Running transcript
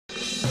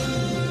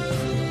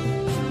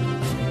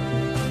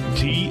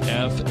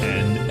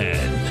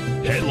TFNN.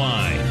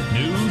 Headline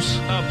News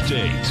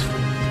Update.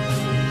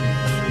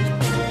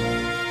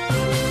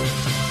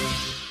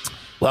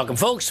 Welcome,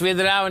 folks. We had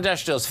the Dow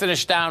Industrials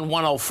finished down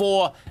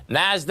 104.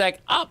 NASDAQ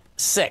up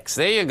 6.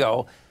 There you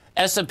go.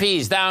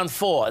 S&P's down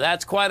 4.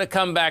 That's quite a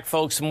comeback,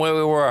 folks, from where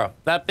we were.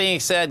 That being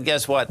said,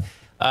 guess what?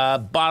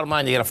 Bottom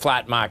line, you get a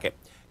flat market.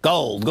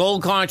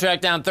 Gold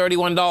contract down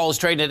 $31,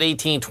 trading at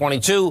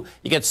 $18.22.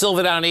 You get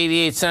silver down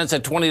 88 cents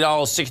at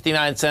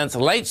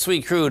 $20.69. Light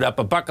sweet crude up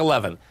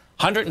 $1.11,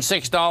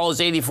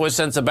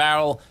 $106.84 a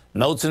barrel.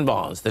 Notes and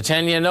bonds. The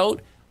 10-year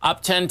note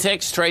up 10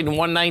 ticks, trading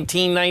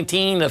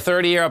 119.19. The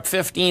 30-year up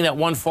 15 at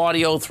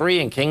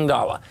 140.03. And King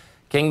Dollar.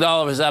 King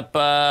Dollar is up,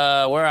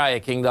 where are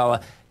you, King Dollar?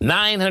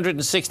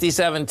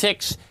 967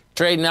 ticks,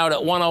 trading out at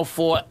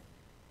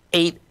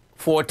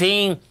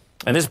 104.814.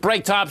 And this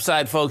break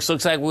topside, folks,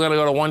 looks like we're going to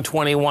go to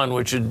 121,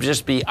 which would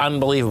just be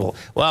unbelievable.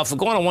 Well, if we're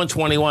going to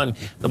 121,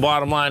 the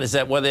bottom line is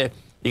that whether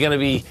you're going to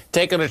be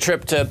taking a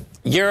trip to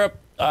Europe,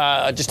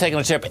 just taking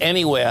a trip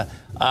anywhere,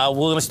 we're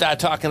going to start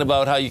talking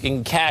about how you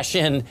can cash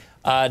in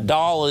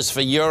dollars for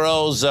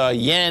euros,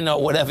 yen,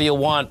 or whatever you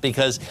want,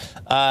 because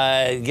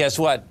guess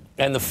what?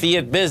 In the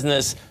fiat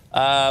business,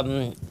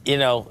 you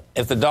know,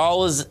 if the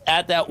dollar's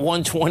at that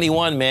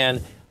 121,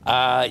 man,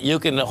 you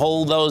can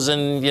hold those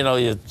in, you know,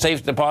 your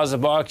safe deposit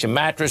box, your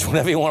mattress,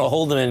 whatever you want to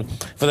hold them in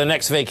for the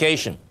next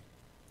vacation.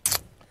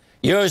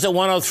 Euros at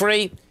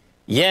 103.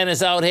 Yen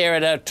is out here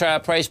at a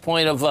price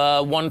point of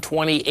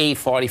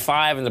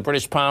 128.45, and the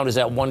British pound is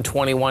at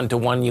 121 to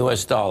 1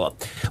 US dollar.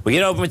 We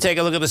get over and take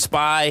a look at the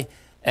SPY,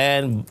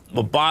 and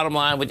the bottom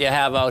line, what you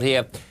have out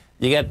here,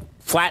 you get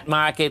flat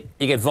market,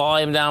 you get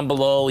volume down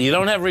below, you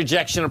don't have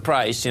rejection of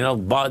price, you know,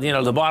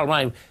 the bottom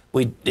line,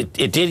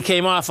 it did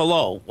came off a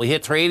low. We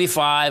hit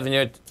 385 and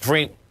you're at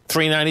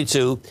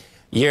 392.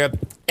 Your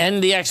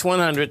NDX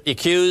 100, your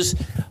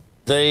Qs,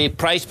 the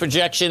price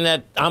projection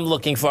that I'm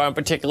looking for in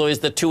particular is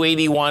the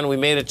 281. We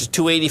made it to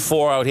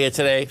 284 out here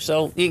today.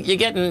 So you're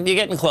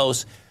getting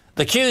close.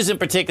 The Qs in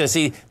particular,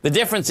 see, the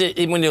difference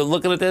when you're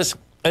looking at this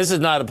is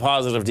not a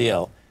positive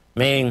deal.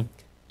 Meaning,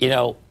 you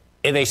know,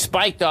 they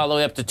spiked all the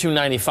way up to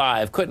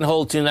 295. Couldn't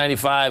hold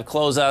 295.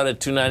 Close out at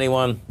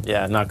 291.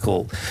 Yeah, not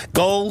cool.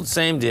 Gold,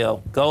 same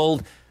deal.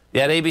 Gold,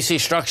 you had ABC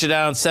structure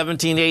down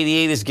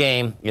 1788 is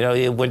game. You know,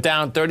 it went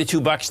down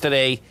 $32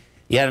 today.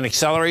 You had an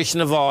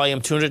acceleration of volume,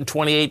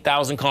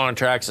 228,000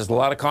 contracts. There's a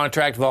lot of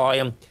contract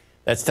volume.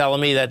 That's telling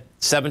me that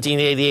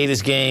 1788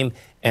 is game.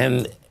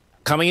 And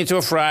coming into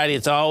a Friday,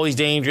 it's always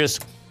dangerous.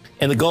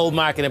 In the gold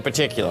market in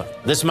particular.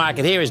 This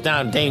market here is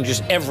down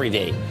dangerous every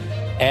day.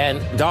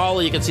 And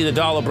dollar, you can see the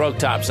dollar broke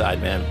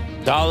topside, man.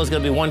 Dollar's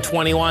going to be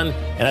 121,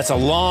 and that's a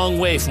long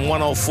way from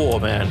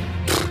 104, man.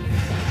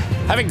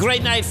 Have a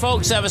great night,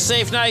 folks. Have a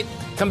safe night.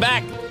 Come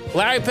back.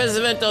 Larry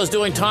Pesavento is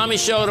doing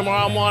Tommy's show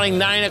tomorrow morning,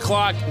 9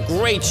 o'clock.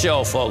 Great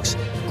show, folks.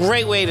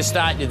 Great way to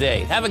start your day.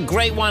 Have a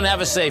great one.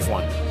 Have a safe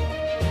one.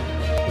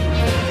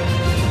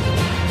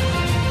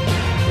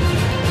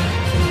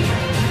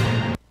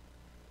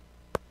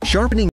 Sharpening